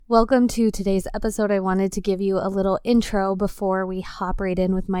Welcome to today's episode. I wanted to give you a little intro before we hop right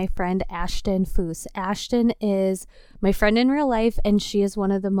in with my friend Ashton Foos. Ashton is my friend in real life, and she is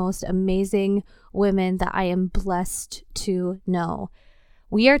one of the most amazing women that I am blessed to know.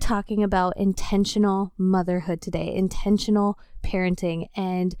 We are talking about intentional motherhood today, intentional parenting,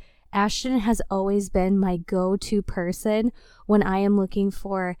 and Ashton has always been my go-to person when I am looking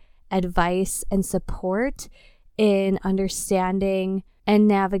for advice and support in understanding and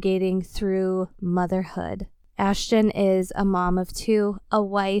navigating through motherhood. Ashton is a mom of two, a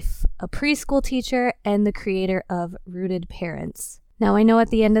wife, a preschool teacher, and the creator of Rooted Parents. Now, I know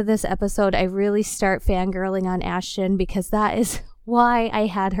at the end of this episode, I really start fangirling on Ashton because that is why I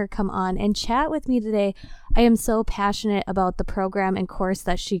had her come on and chat with me today. I am so passionate about the program and course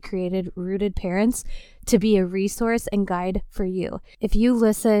that she created, Rooted Parents, to be a resource and guide for you. If you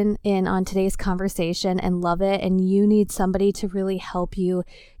listen in on today's conversation and love it, and you need somebody to really help you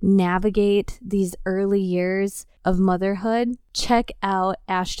navigate these early years of motherhood, check out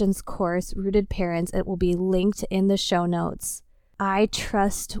Ashton's course, Rooted Parents. It will be linked in the show notes. I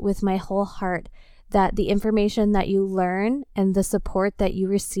trust with my whole heart that the information that you learn and the support that you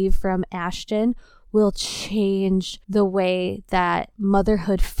receive from Ashton will change the way that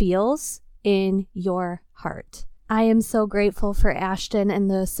motherhood feels in your heart. I am so grateful for Ashton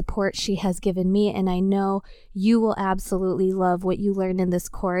and the support she has given me, and I know you will absolutely love what you learn in this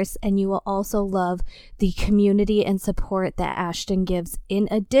course, and you will also love the community and support that Ashton gives in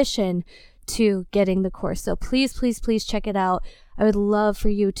addition to getting the course. So please check it out. I would love for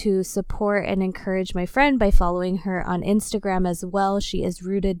you to support and encourage my friend by following her on Instagram as well. She is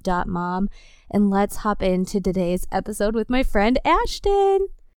rooted.mom. And let's hop into today's episode with my friend Ashton.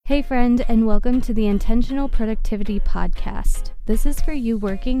 Hey friend, and welcome to the Intentional Productivity Podcast. This is for you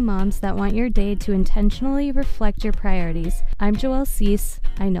working moms that want your day to intentionally reflect your priorities. I'm Joelle Cease.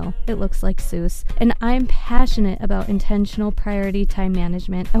 I know, it looks like Seuss. And I'm passionate about intentional priority time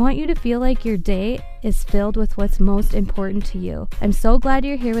management. I want you to feel like your day is filled with what's most important to you. I'm so glad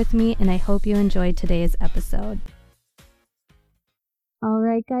you're here with me, and I hope you enjoyed today's episode. All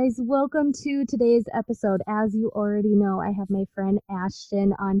right, guys, welcome to today's episode. As you already know, I have my friend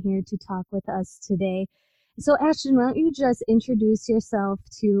Ashton on here to talk with us today. So Ashton, why don't you just introduce yourself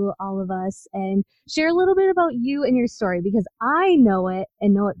to all of us and share a little bit about you and your story, because I know it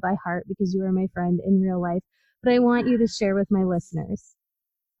and know it by heart because you are my friend in real life, but I want you to share with my listeners.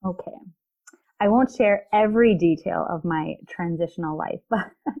 Okay. I won't share every detail of my transitional life, but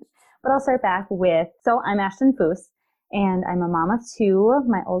I'll start back with, so I'm Ashton Foos. And I'm a mom of two.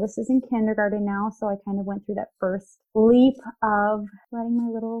 My oldest is in kindergarten now, so I kind of went through that first leap of letting my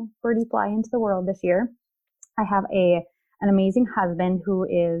little birdie fly into the world this year. I have an amazing husband who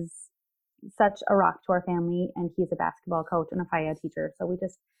is such a rock to our family, and he's a basketball coach and a FIA teacher. So we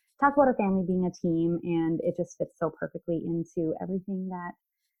just talk about our family being a team, and it just fits so perfectly into everything that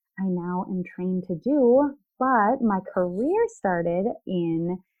I now am trained to do. But my career started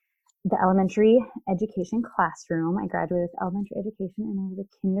in the elementary education classroom. I graduated with elementary education, and I was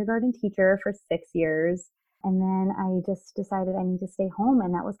a kindergarten teacher for 6 years. And then I just decided I need to stay home.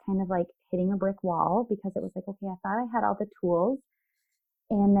 And that was kind of like hitting a brick wall, because it was like, okay, I thought I had all the tools.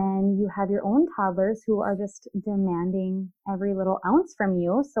 And then you have your own toddlers who are just demanding every little ounce from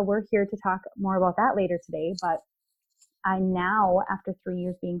you. So we're here to talk more about that later today. But I now, after 3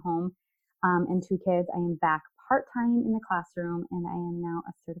 years being home and two kids, I am back part-time in the classroom, and I am now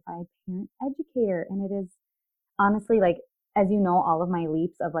a certified parent educator. And it is honestly, like, as you know, all of my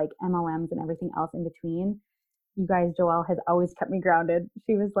leaps of like MLMs and everything else in between, you guys, Joelle has always kept me grounded.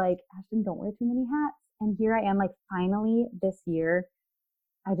 She was like, Ashton, don't wear too many hats. And here I am, like, finally this year,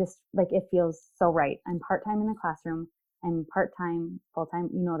 I just, like, it feels so right. I'm part-time in the classroom. I'm part-time, full-time.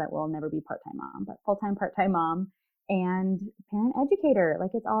 You know that we'll never be part-time mom, but full-time, part-time mom and parent educator.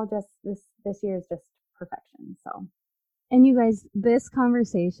 Like, it's all just, this year is just perfection. So, and you guys, this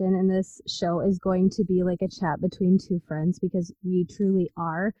conversation and this show is going to be like a chat between two friends, because we truly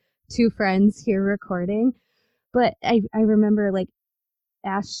are two friends here recording. But I remember, like,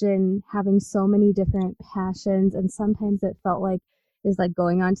 Ashton having so many different passions, and sometimes it felt like is like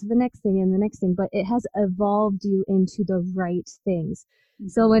going on to the next thing and the next thing, but it has evolved you into the right things. Mm-hmm.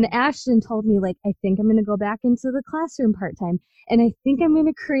 So when Ashton told me, like, I think I'm going to go back into the classroom part-time, and I think I'm going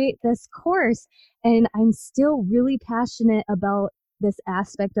to create this course, and I'm still really passionate about this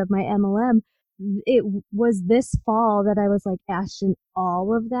aspect of my MLM, it was this fall that I was like, Ashton,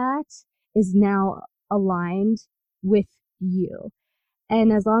 all of that is now aligned with you.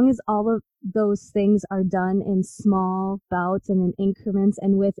 And as long as all of those things are done in small bouts and in increments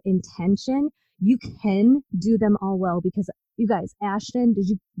and with intention, you can do them all well, because You guys, Ashton,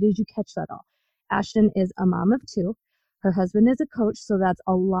 did you catch that all? Ashton is a mom of two. Her husband is a coach, so that's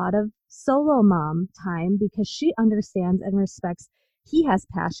a lot of solo mom time because she understands and respects he has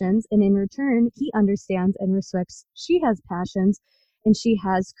passions, and in return, he understands and respects she has passions, and she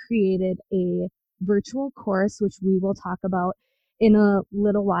has created a virtual course, which we will talk about in a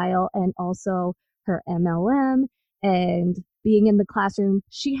little while, and also her MLM and being in the classroom.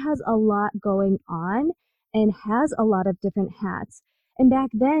 She has a lot going on and has a lot of different hats. And back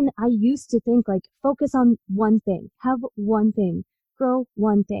then, I used to think like, focus on one thing, have one thing, grow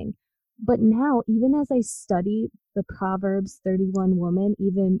one thing. But now, even as I study the Proverbs 31 woman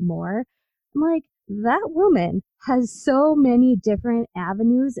even more, I'm like, that woman has so many different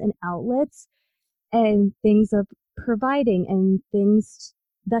avenues and outlets and things of providing and things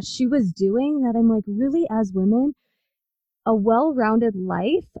that she was doing that I'm like, really, as women, a well-rounded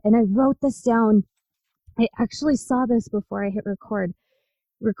life. And I wrote this down. I actually saw this before I hit record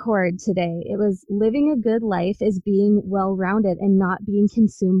today. It was living a good life is being well-rounded and not being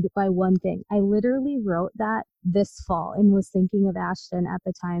consumed by one thing. I literally wrote that this fall and was thinking of Ashton at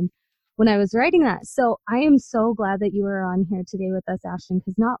the time when I was writing that. So I am so glad that you are on here today with us, Ashton,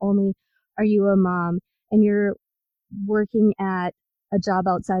 because not only are you a mom and you're working at a job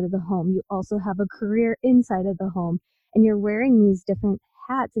outside of the home, you also have a career inside of the home, and you're wearing these different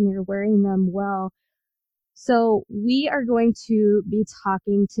hats and you're wearing them well. So we are going to be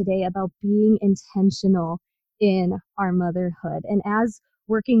talking today about being intentional in our motherhood. And as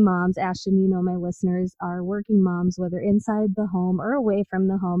working moms, Ashton, you know, my listeners are working moms, whether inside the home or away from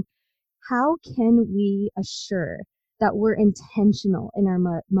the home. How can we assure that we're intentional in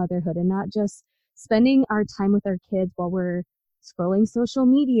our motherhood and not just spending our time with our kids while we're scrolling social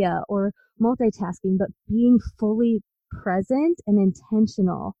media or multitasking, but being fully present and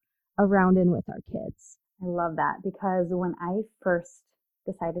intentional around and with our kids? I love that, because when I first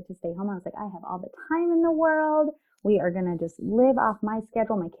decided to stay home, I was like, I have all the time in the world. We are going to just live off my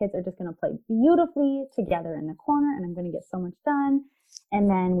schedule. My kids are just going to play beautifully together in the corner and I'm going to get so much done. And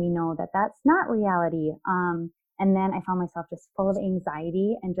then we know that that's not reality. And then I found myself just full of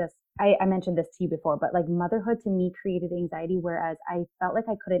anxiety and just, I mentioned this to you before, but like motherhood to me created anxiety, whereas I felt like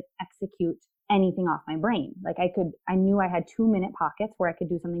I couldn't execute anything off my brain. Like I knew I had 2-minute pockets where I could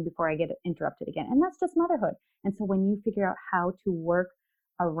do something before I get interrupted again. And that's just motherhood. And so when you figure out how to work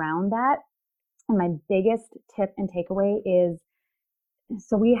around that, and my biggest tip and takeaway is,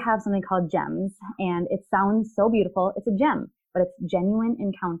 so we have something called GEMS, and it sounds so beautiful. It's a gem, but it's genuine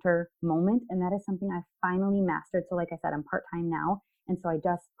encounter moment. And that is something I've finally mastered. So like I said, I'm part-time now. And so I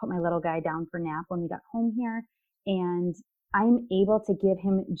just put my little guy down for nap when we got home here, and I'm able to give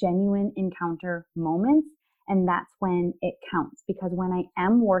him genuine encounter moments. And that's when it counts, because when I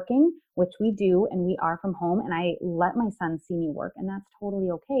am working, which we do, and we are from home, and I let my son see me work, and that's totally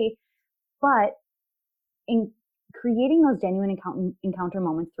okay. But in creating those genuine encounter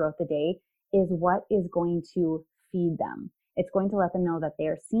moments throughout the day is what is going to feed them. It's going to let them know that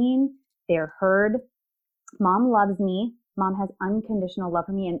they're seen, they're heard. Mom loves me. Mom has unconditional love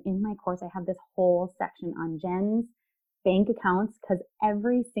for me. And in my course, I have this whole section on GEMS, bank accounts, because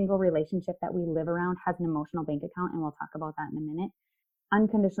every single relationship that we live around has an emotional bank account. And we'll talk about that in a minute.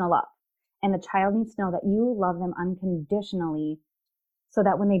 Unconditional love. And the child needs to know that you love them unconditionally, so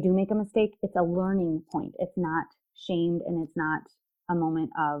that when they do make a mistake, it's a learning point. It's not shamed and it's not a moment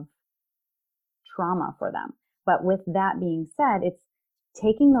of trauma for them. But with that being said, it's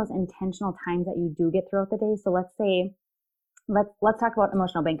taking those intentional times that you do get throughout the day. So let's say, let's talk about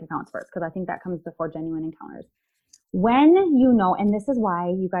emotional bank accounts first, because I think that comes before genuine encounters. When you know, and this is why,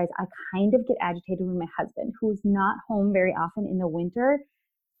 you guys, I kind of get agitated when my husband, who's not home very often in the winter,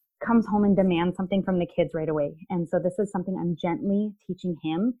 comes home and demands something from the kids right away. And so this is something I'm gently teaching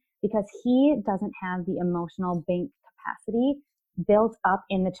him, because he doesn't have the emotional bank capacity built up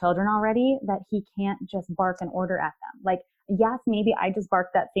in the children already, that he can't just bark an order at them. Like, yes, maybe I just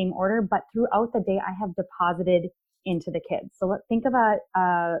barked that same order, but throughout the day I have deposited into the kids. So let's think about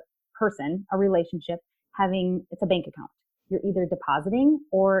a person, a relationship having, it's a bank account. You're either depositing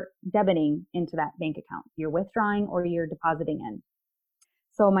or debiting into that bank account. You're withdrawing or you're depositing in.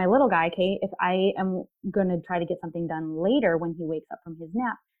 So my little guy, Kate, if I am going to try to get something done later when he wakes up from his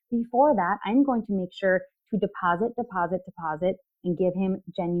nap, before that, I'm going to make sure to deposit, and give him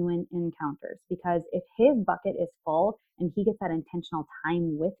genuine encounters. Because if his bucket is full and he gets that intentional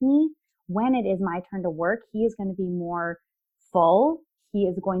time with me, when it is my turn to work, he is going to be more full. He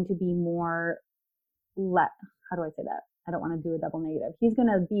is going to be more, how do I say that? I don't want to do a double negative. He's going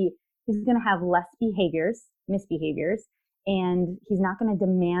to have less misbehaviors, And he's not going to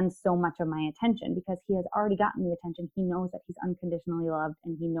demand so much of my attention because he has already gotten the attention. He knows that he's unconditionally loved,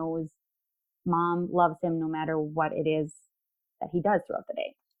 and he knows mom loves him no matter what it is that he does throughout the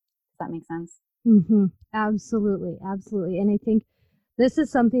day. Does that make sense? Mm-hmm. Absolutely. Absolutely. And I think this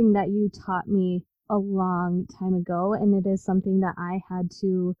is something that you taught me a long time ago, and it is something that I had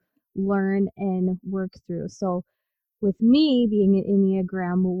to learn and work through. So with me being an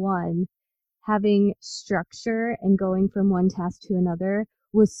Enneagram 1, having structure and going from one task to another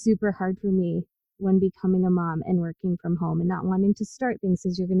was super hard for me when becoming a mom and working from home and not wanting to start things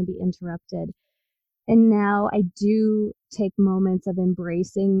because you're going to be interrupted. And now I do take moments of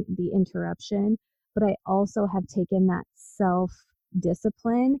embracing the interruption, but I also have taken that self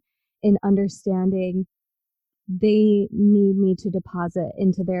discipline in understanding they need me to deposit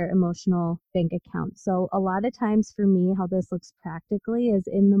into their emotional bank account. So a lot of times for me, how this looks practically is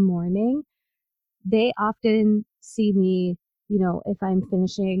in the morning, they often see me, if I'm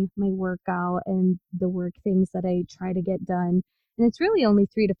finishing my workout and the work things that I try to get done. And it's really only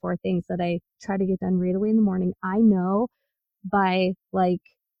 3 to 4 things that I try to get done right away in the morning. I know by like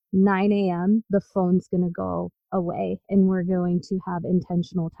 9 a.m., the phone's going to go away and we're going to have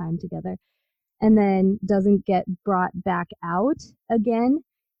intentional time together. And then doesn't get brought back out again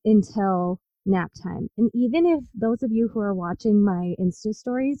until nap time. And even if those of you who are watching my Insta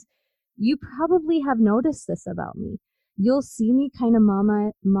stories, you probably have noticed this about me. You'll see me kind of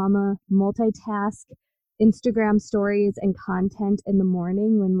mama multitask Instagram stories and content in the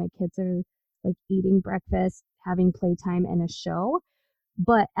morning when my kids are like eating breakfast, having playtime and a show.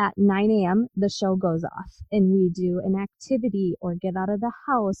 But at 9 a.m., the show goes off and we do an activity or get out of the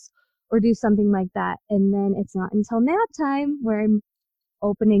house or do something like that. And then it's not until nap time where I'm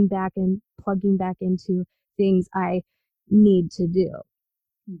opening back and plugging back into things I need to do.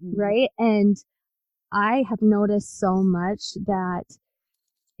 Mm-hmm. Right. And I have noticed so much that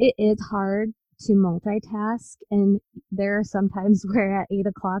it is hard to multitask. And there are some times where at 8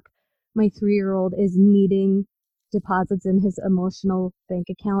 o'clock, my 3-year-old is needing deposits in his emotional bank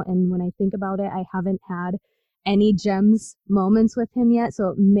account. And when I think about it, I haven't had any gems moments with him yet. So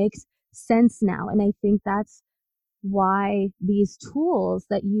it makes sense now. And I think that's why these tools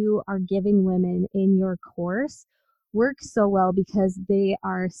that you are giving women in your course work so well, because they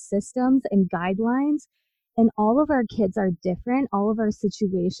are systems and guidelines. And all of our kids are different. All of our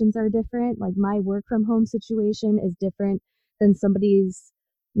situations are different. Like my work from home situation is different than somebody's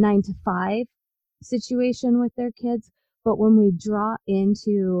 9 to 5 situation with their kids. But when we draw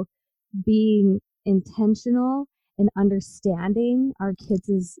into being intentional and understanding our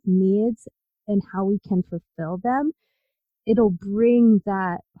kids' needs and how we can fulfill them, it'll bring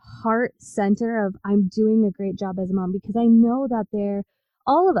that heart center of I'm doing a great job as a mom, because I know that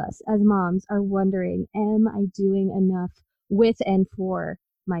all of us as moms are wondering, am I doing enough with and for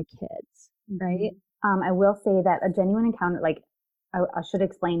my kids, right? I will say that a genuine encounter, like I should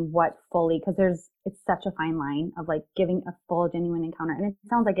explain what fully, because it's such a fine line of like giving a full genuine encounter. And it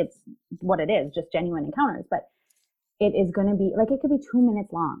sounds like it's what it is, just genuine encounters, but it is going to be like, it could be 2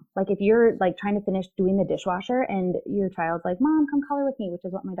 minutes long. Like if you're like trying to finish doing the dishwasher and your child's like, Mom, come color with me, which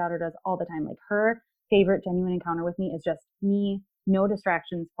is what my daughter does all the time. Like her favorite genuine encounter with me is just me, no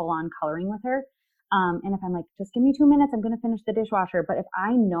distractions, full on coloring with her. And if I'm like, just give me 2 minutes, I'm going to finish the dishwasher. But if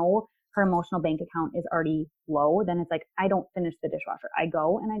I know her emotional bank account is already low, then it's like, I don't finish the dishwasher. I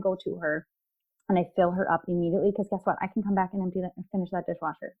go to her and I fill her up immediately, because guess what? I can come back and finish that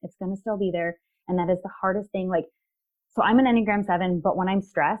dishwasher. It's going to still be there. And that is the hardest thing. Like, so I'm an Enneagram 7, but when I'm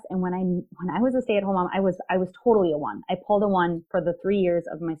stressed and when I was a stay-at-home mom, I was totally a 1. I pulled a 1 for the 3 years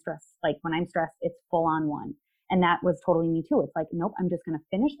of my stress. Like when I'm stressed, it's full on 1. And that was totally me too. It's like, nope, I'm just going to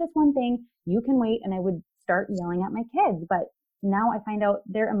finish this one thing. You can wait. And I would start yelling at my kids. But now I find out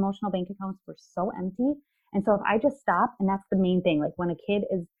their emotional bank accounts were so empty. And so if I just stop, and that's the main thing, like when a kid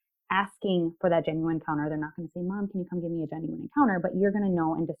is asking for that genuine encounter, they're not going to say, Mom, can you come give me a genuine encounter? But you're going to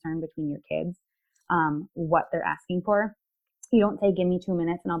know and discern between your kids what they're asking for. You don't say, give me 2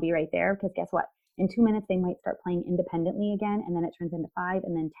 minutes and I'll be right there, because guess what? In 2 minutes, they might start playing independently again, and then it turns into 5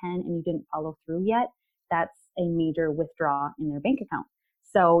 and then 10, and you didn't follow through yet. That's a major withdrawal in their bank account.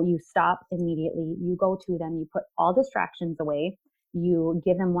 So you stop immediately, you go to them, you put all distractions away, you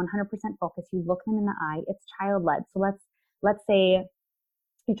give them 100% focus, you look them in the eye. It's child-led. So let's say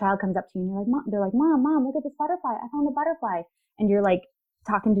your child comes up to you and you're like, Mom, they're like, Mom, look at this butterfly. I found a butterfly. And you're like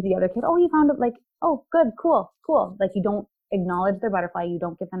talking to the other kid. Oh, you found it. Like, oh, good, cool. Like you don't acknowledge their butterfly. You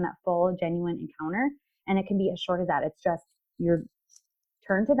don't give them that full, genuine encounter. And it can be as short as that. It's just, you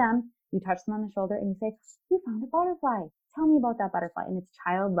turn to them, you touch them on the shoulder and you say, you found a butterfly. Tell me about that butterfly. And it's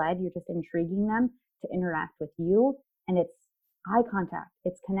child-led. You're just intriguing them to interact with you and it's eye contact,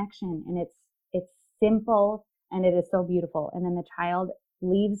 it's connection, and it's simple, and it is so beautiful. And then the child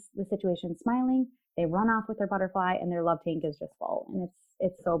leaves the situation smiling, they run off with their butterfly, and their love tank is just full, and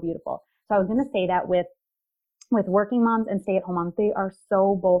it's so beautiful. So I was going to say that with working moms and stay-at-home moms, they are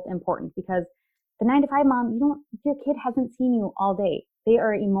so both important, because the 9-to-5 mom, your kid hasn't seen you all day. They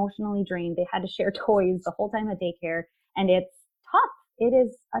are emotionally drained. They had to share toys the whole time at daycare, and it's tough. It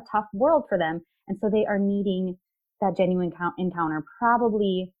is a tough world for them. And so they are needing that genuine encounter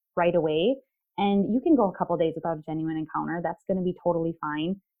probably right away. And you can go a couple days without a genuine encounter. That's going to be totally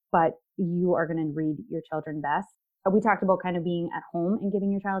fine, but you are going to read your children best. We talked about kind of being at home and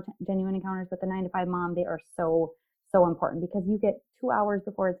giving your child genuine encounters, but the 9-to-5 mom, they are so, so important, because you get 2 hours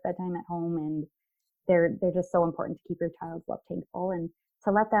before it's bedtime at home, and they're just so important to keep your child's love tank full and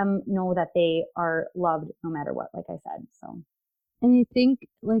to let them know that they are loved no matter what, like I said. So, and I think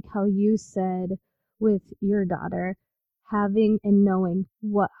like how you said with your daughter, having and knowing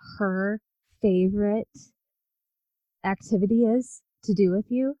what her favorite activity is to do with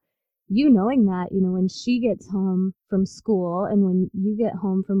you, knowing that, when she gets home from school and when you get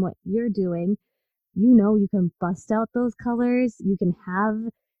home from what you're doing, you can bust out those colors, you can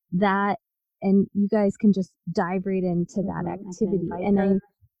have that, and you guys can just dive right into that activity.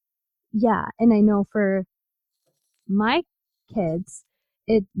 And I know for my kids,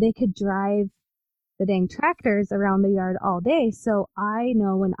 they could drive the dang tractors around the yard all day. So I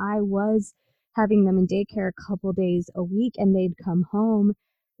know when I was having them in daycare a couple days a week and they'd come home,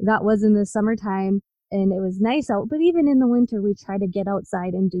 that was in the summertime and it was nice out. But even in the winter, we try to get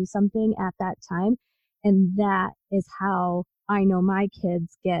outside and do something at that time. And that is how I know my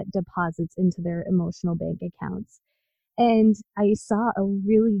kids get deposits into their emotional bank accounts. And I saw a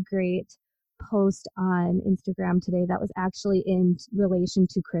really great post on Instagram today that was actually in relation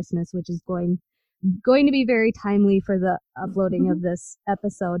to Christmas, which is going to be very timely for the uploading of this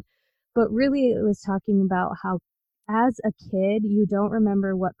episode. But really, it was talking about how as a kid, you don't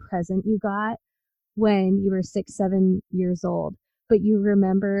remember what present you got when you were 6, 7 years old, but you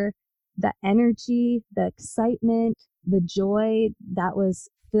remember the energy, the excitement, the joy that was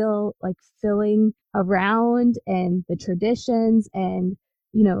filling around, and the traditions, and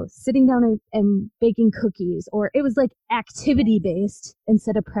sitting down and baking cookies, or it was like activity based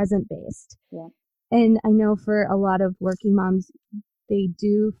instead of present based. Yeah. And I know for a lot of working moms, they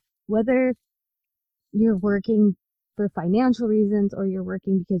do, whether you're working for financial reasons or you're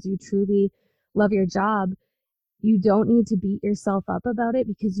working because you truly love your job, you don't need to beat yourself up about it,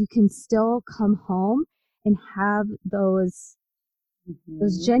 because you can still come home and have those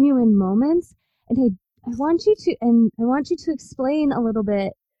genuine moments. And I want you to explain a little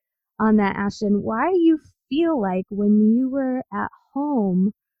bit on that, Ashton, why you feel like when you were at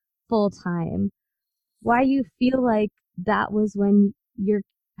home full time, why you feel like that was when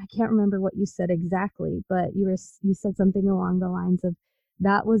I can't remember what you said exactly, but you said something along the lines of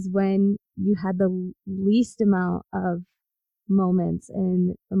that was when you had the least amount of moments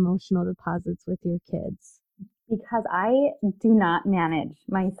and emotional deposits with your kids. Because I do not manage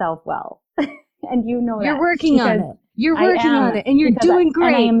myself well. And you're working on it. You're working on it, and you're doing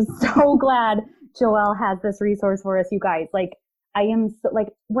great. And I am so glad Joelle has this resource for us, you guys. Like, I am so, like,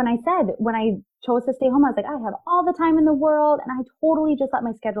 when I chose to stay home, I was like, I have all the time in the world, and I totally just let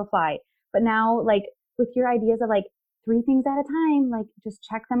my schedule fly. But now, like, with your ideas of like 3 things at a time, like just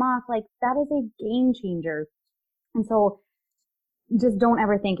check them off, like that is a game changer. And so just don't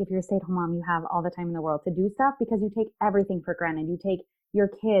ever think if you're a stay-at-home mom, you have all the time in the world to do stuff, because you take everything for granted. You take your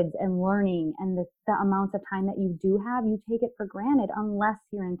kids and learning and the amounts of time that you do have, you take it for granted unless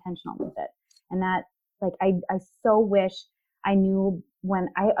you're intentional with it. And that, like, I so wish I knew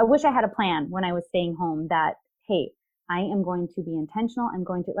I wish I had a plan when I was staying home that, hey, I am going to be intentional. I'm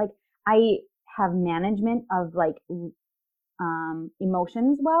going to, like, I have management of like,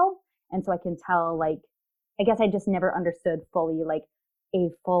 emotions well. And so I can tell, like, I guess I just never understood fully like a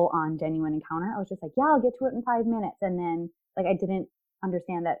full on genuine encounter. I was just like, yeah, I'll get to it in 5 minutes. And then like, I didn't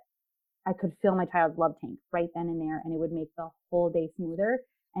understand that I could fill my child's love tank right then and there, and it would make the whole day smoother.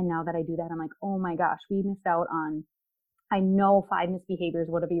 And now that I do that, I'm like, oh my gosh, we missed out on, I know 5 misbehaviors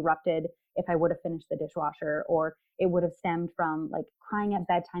would have erupted if I would have finished the dishwasher, or it would have stemmed from like crying at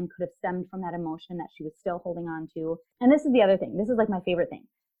bedtime, could have stemmed from that emotion that she was still holding on to. And this is the other thing. This is like my favorite thing.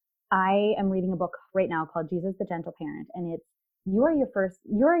 I am reading a book right now called Jesus the Gentle Parent, and it's you are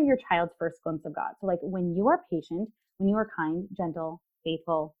your child's first glimpse of God. So like when you are patient, when you are kind, gentle,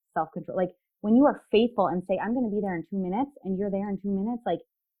 faithful, self-control, like when you are faithful and say, I'm going to be there in 2 minutes, and you're there in 2 minutes, like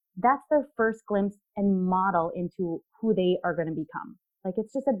that's their first glimpse and model into who they are going to become. Like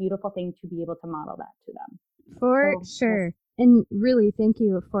it's just a beautiful thing to be able to model that to them. For So, sure. And really, thank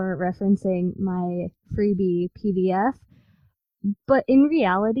you for referencing my freebie PDF. But in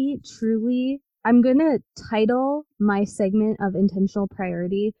reality, truly, I'm going to title my segment of intentional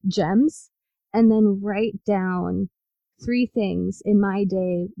priority gems and then write down 3 things in my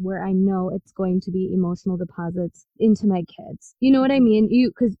day where I know it's going to be emotional deposits into my kids. You know what I mean?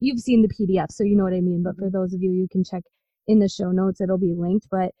 Because you've seen the PDF, so you know what I mean. But for those of you, you can check in the show notes, it'll be linked.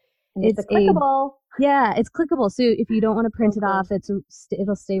 But and it's clickable. Yeah, it's clickable. So if you don't want to print it off,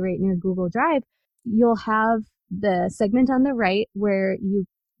 it'll stay right in your Google Drive. You'll have the segment on the right where you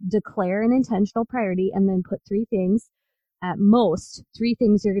declare an intentional priority and then put 3 things, at most 3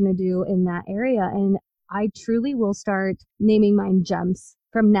 things you're going to do in that area. And I truly will start naming mine gems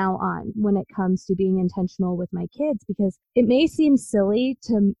from now on when it comes to being intentional with my kids, because it may seem silly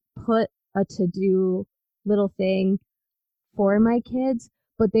to put a to-do little thing for my kids,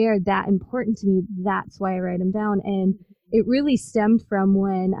 but they are that important to me. That's why I write them down. And it really stemmed from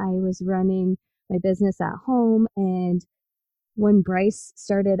when I was running my business at home, and when Bryce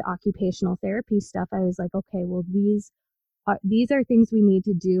started occupational therapy stuff, I was like, okay, well, these are things we need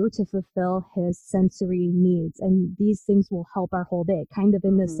to do to fulfill his sensory needs, and these things will help our whole day, kind of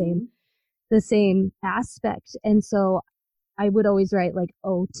in the same aspect. And so I would always write like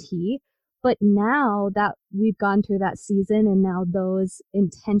OT. But now that we've gone through that season and now those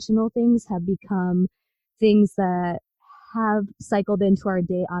intentional things have become things that have cycled into our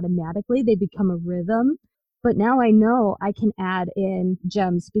day automatically, they become a rhythm. But now I know I can add in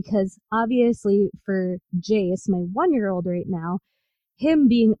gems, because obviously for Jace, my 1-year-old right now, him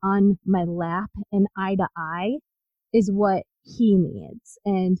being on my lap and eye to eye is what he needs.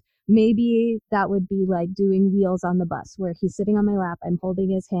 And maybe that would be like doing Wheels on the Bus, where he's sitting on my lap, I'm holding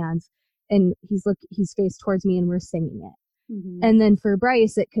his hands, and he's faced towards me and we're singing it. And then for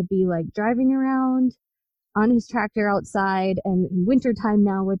Bryce, it could be like driving around on his tractor outside, and in wintertime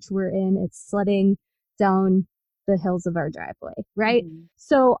now, which we're in, it's sledding down the hills of our driveway, right?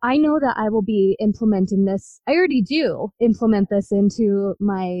 So I know that I will be implementing this. I already do implement this into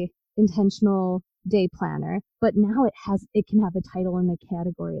my intentional day planner, but now it can have a title in the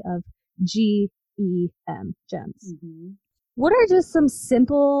category of GEM, gems. What are just some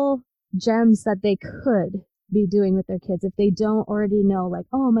simple gems that they could be doing with their kids if they don't already know, like,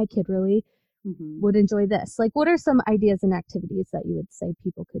 oh, my kid really would enjoy this? Like, what are some ideas and activities that you would say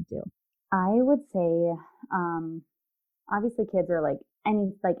people could do? I would say, obviously kids are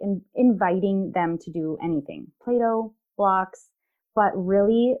inviting them to do anything, Play-Doh, blocks, but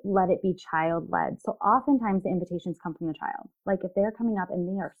really let it be child-led. So oftentimes the invitations come from the child. Like if they're coming up and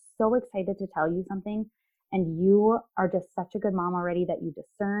they are so excited to tell you something, and you are just such a good mom already that you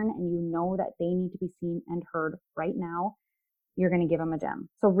discern and you know that they need to be seen and heard right now, you're going to give them a gem.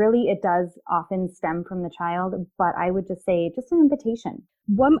 So really it does often stem from the child, but I would just say just an invitation.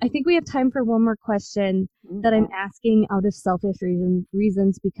 I think we have time for one more question that I'm asking out of selfish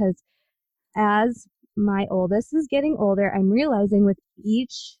reasons, because as my oldest is getting older, I'm realizing with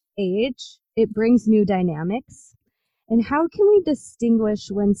each age, it brings new dynamics. And how can we distinguish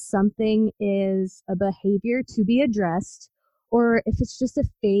when something is a behavior to be addressed, or if it's just a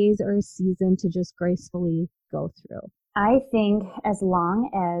phase or a season to just gracefully go through? I think as long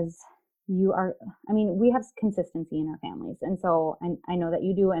as we have consistency in our families. And so I know that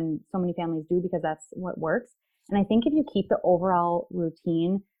you do, and so many families do, because that's what works. And I think if you keep the overall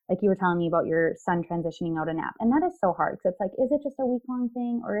routine, like you were telling me about your son transitioning out a nap, and that is so hard, because it's like, is it just a week-long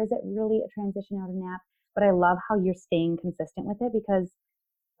thing, or is it really a transition out a nap? But I love how you're staying consistent with it, because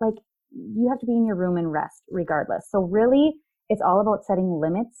like you have to be in your room and rest regardless. So really, it's all about setting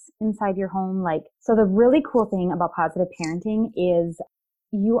limits inside your home. So the really cool thing about positive parenting is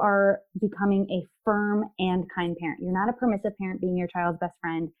you are becoming a firm and kind parent. You're not a permissive parent being your child's best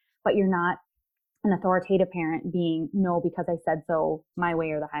friend, but you're not an authoritative parent being, no, because I said so, my way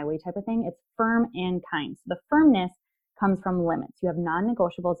or the highway type of thing. It's firm and kind. So the firmness comes from limits. You have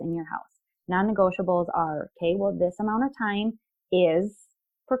non-negotiables in your house. Non-negotiables are, okay, well, this amount of time is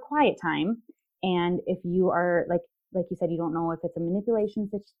for quiet time. And if you are like you said, you don't know if it's a manipulation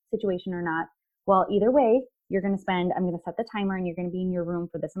situation or not. Well, either way, I'm going to set the timer, and you're going to be in your room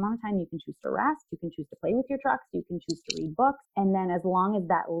for this amount of time. You can choose to rest. You can choose to play with your trucks. You can choose to read books. And then as long as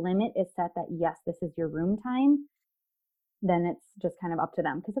that limit is set that, yes, this is your room time, then it's just kind of up to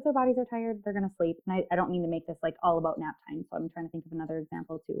them. Because if their bodies are tired, they're going to sleep. And I don't mean to make this like all about nap time. So I'm trying to think of another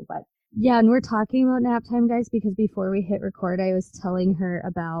example too. But yeah, and we're talking about nap time, guys, because before we hit record, I was telling her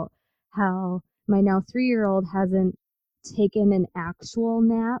about how my now 3-year-old hasn't taken an actual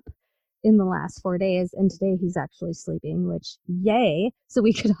nap in the last 4 days. And today he's actually sleeping, which yay. So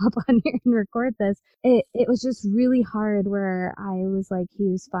we could hop on here and record this. It was just really hard where I was like, he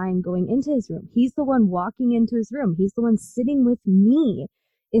was fine going into his room. He's the one walking into his room. He's the one sitting with me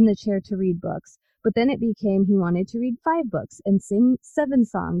in the chair to read books. But then it became he wanted to read 5 books and sing 7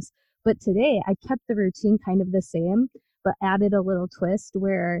 songs. But today I kept the routine kind of the same, but added a little twist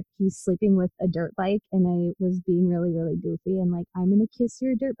where he's sleeping with a dirt bike, and I was being really, really goofy and like, I'm going to kiss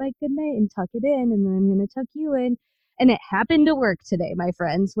your dirt bike goodnight and tuck it in, and then I'm going to tuck you in. And it happened to work today, my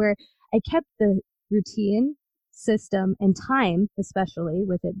friends, where I kept the routine, system, and time, especially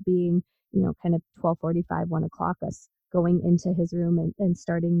with it being, kind of 12:45, 1 o'clock, us going into his room and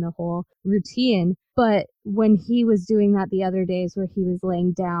starting the whole routine. But when he was doing that the other days where he was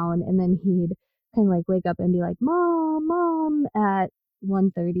laying down and then he'd kind of like wake up and be like, mom at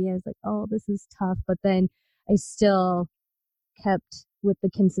 1:30, I was like, oh, this is tough. But then I still kept with the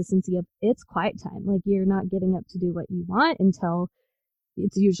consistency of it's quiet time. Like, you're not getting up to do what you want until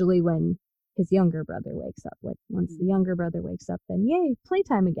it's usually when his younger brother wakes up. Like, once the younger brother wakes up, then yay,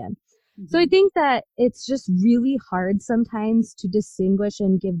 playtime again. Mm-hmm. So I think that it's just really hard sometimes to distinguish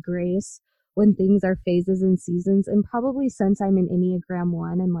and give grace when things are phases and seasons. And probably since I'm an Enneagram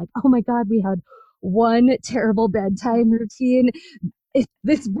 1, I'm like, oh my God, we had one terrible bedtime routine.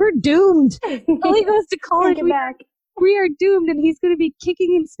 We're doomed. Until he goes to college, we are doomed, and he's going to be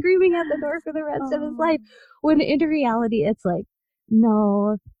kicking and screaming at the door for the rest of his life. When in reality, it's like,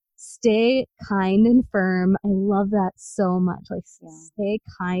 no, stay kind and firm. I love that so much. Like, stay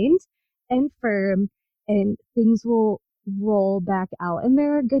kind and firm, and things will roll back out. And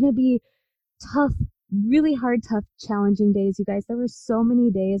there are going to be tough, really hard, tough, challenging days, you guys. There were so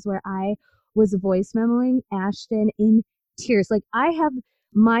many days where I was voice memoing Ashton in tears. Like, I have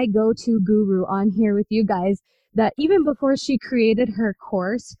my go-to guru on here with you guys that even before she created her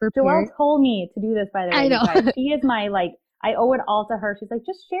course for Joelle told me to do this, by the way. I know. You guys. She is my, like, I owe it all to her. She's like,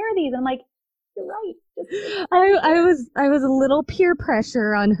 just share these. I'm like, you're right. I was a little peer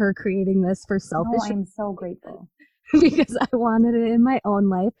pressure on her creating this for selfish. Oh, I'm so grateful. Because I wanted it in my own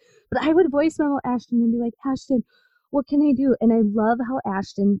life. But I would voice memo Ashton and be like, Ashton, what can I do? And I love how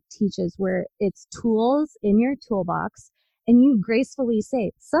Ashton teaches where it's tools in your toolbox, and you gracefully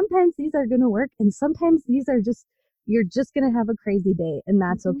say, sometimes these are going to work, and sometimes these are you're just going to have a crazy day, and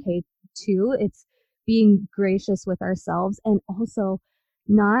that's okay too. It's being gracious with ourselves, and also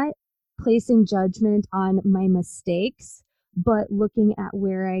not placing judgment on my mistakes, but looking at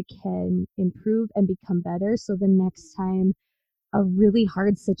where I can improve and become better. So the next time a really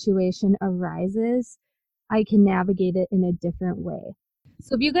hard situation arises, I can navigate it in a different way.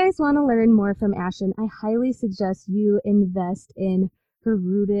 So if you guys want to learn more from Ashton, I highly suggest you invest in her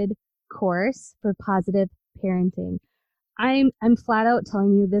Rooted course for positive parenting. I'm flat out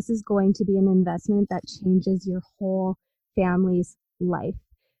telling you, this is going to be an investment that changes your whole family's life.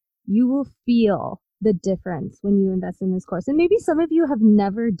 You will feel the difference when you invest in this course. And maybe some of you have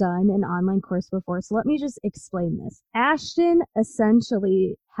never done an online course before, so let me just explain this. Ashton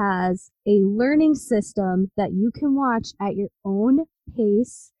essentially has a learning system that you can watch at your own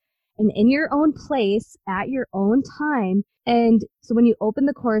pace and in your own place at your own time. And so when you open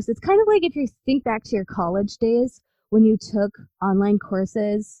the course, it's kind of like if you think back to your college days when you took online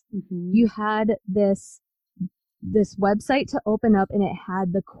courses, you had this website to open up, and it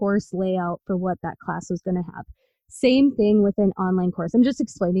had the course layout for what that class was going to have. Same thing with an online course. I'm just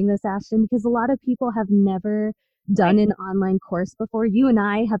explaining this, Ashton, because a lot of people have never done an online course before. You and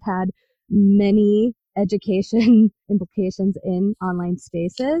I have had many education implications in online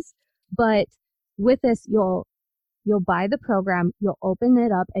spaces, but with this, you'll buy the program, you'll open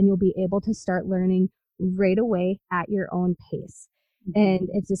it up, and you'll be able to start learning right away at your own pace. And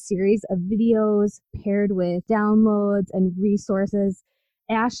it's a series of videos paired with downloads and resources.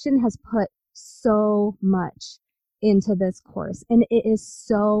 Ashton has put so much into this course, and it is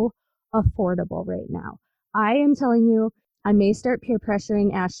so affordable right now. I am telling you, I may start peer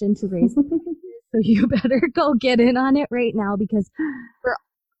pressuring Ashton to raise the prices, so you better go get in on it right now, because for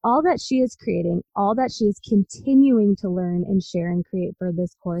all that she is creating, all that she is continuing to learn and share and create for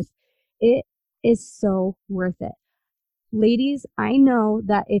this course, it is so worth it. Ladies, I know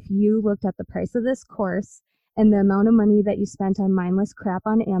that if you looked at the price of this course and the amount of money that you spent on mindless crap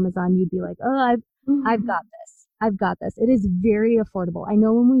on Amazon, you'd be like, oh, I've got this. I've got this. It is very affordable. I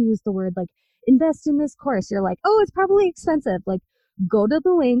know when we use the word like invest in this course, you're like, oh, it's probably expensive. Like, go to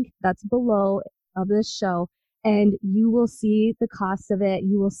the link that's below of this show and you will see the cost of it.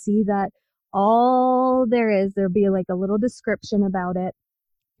 You will see that all there'll be like a little description about it.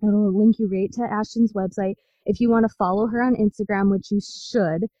 It'll link you right to Ashton's website. If you want to follow her on Instagram, which you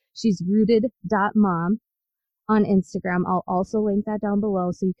should, she's rooted.mom on Instagram. I'll also link that down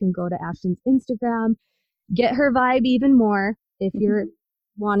below so you can go to Ashton's Instagram, get her vibe even more if you're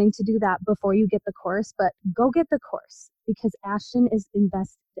wanting to do that before you get the course. But go get the course because Ashton is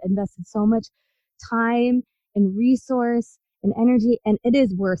invested so much time and resource and energy, and it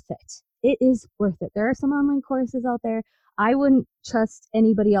is worth it. It is worth it. There are some online courses out there. I wouldn't trust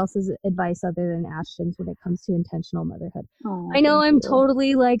anybody else's advice other than Ashton's when it comes to intentional motherhood. Oh, I know I'm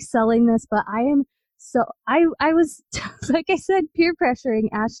totally like selling this, but I am so I was like I said, peer pressuring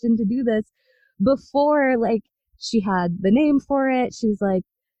Ashton to do this before like she had the name for it. She was like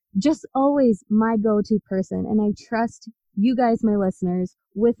just always my go-to person, and I trust you guys, my listeners,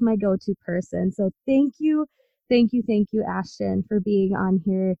 with my go-to person. So thank you, Ashton, for being on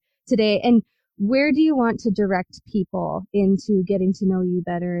here today. And where do you want to direct people into getting to know you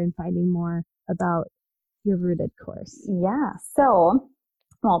better and finding more about your Rooted course? Yeah. So,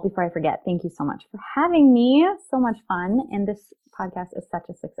 well, before I forget, thank you so much for having me. So much fun. And this podcast is such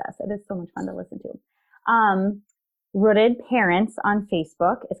a success. It is so much fun to listen to. Rooted Parents on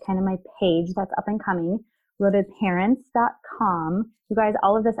Facebook is kind of my page that's up and coming. rootedparents.com. You guys,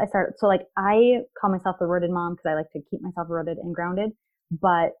 all of this I started. So like I call myself the Rooted Mom because I like to keep myself rooted and grounded.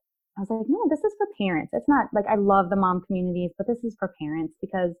 But I was like, no, this is for parents. It's not like I love the mom communities, but this is for parents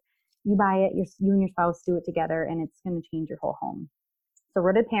because you buy it, you and your spouse do it together, and it's going to change your whole home. So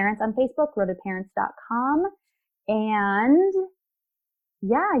Rooted Parents on Facebook, rootedparents.com. And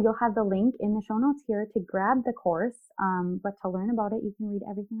yeah, you'll have the link in the show notes here to grab the course. But to learn about it, you can read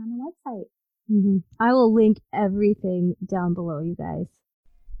everything on the website. Mm-hmm. I will link everything down below, you guys.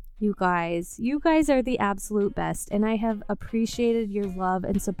 You guys are the absolute best, and I have appreciated your love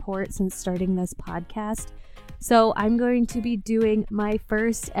and support since starting this podcast. So I'm going to be doing my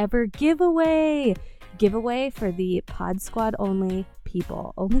first ever giveaway for the Pod Squad only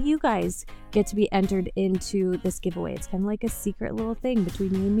people. Only you guys get to be entered into this giveaway. It's kind of like a secret little thing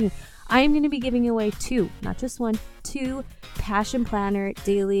between you and me. I am going to be giving away two, not just one, two Passion Planner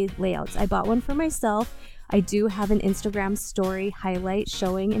daily layouts. I bought one for myself. I do have an Instagram story highlight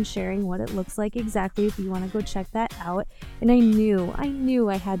showing and sharing what it looks like exactly if you want to go check that out. And I knew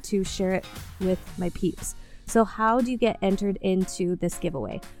I had to share it with my peeps. So how do you get entered into this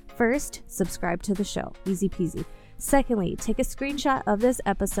giveaway? First, subscribe to the show. Easy peasy. Secondly, take a screenshot of this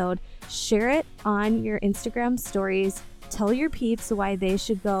episode, share it on your Instagram stories, tell your peeps why they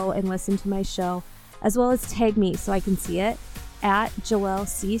should go and listen to my show, as well as tag me so I can see it at Joelle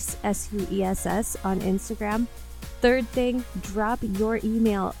Suess, S-U-E-S-S on Instagram. Third thing, drop your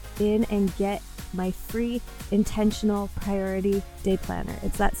email in and get my free Intentional Priority Day Planner.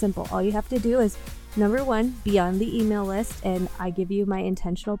 It's that simple. All you have to do is, number one, be on the email list, and I give you my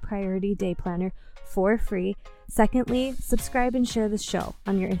Intentional Priority Day Planner for free. Secondly, subscribe and share the show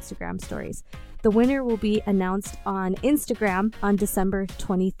on your Instagram stories. The winner will be announced on Instagram on December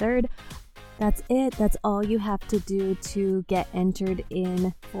 23rd. That's it. That's all you have to do to get entered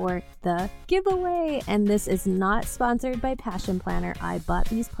in for the giveaway. And this is not sponsored by Passion Planner. I bought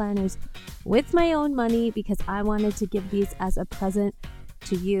these planners with my own money because I wanted to give these as a present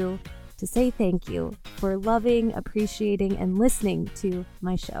to you to say thank you for loving, appreciating, and listening to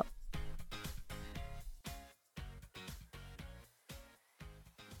my show.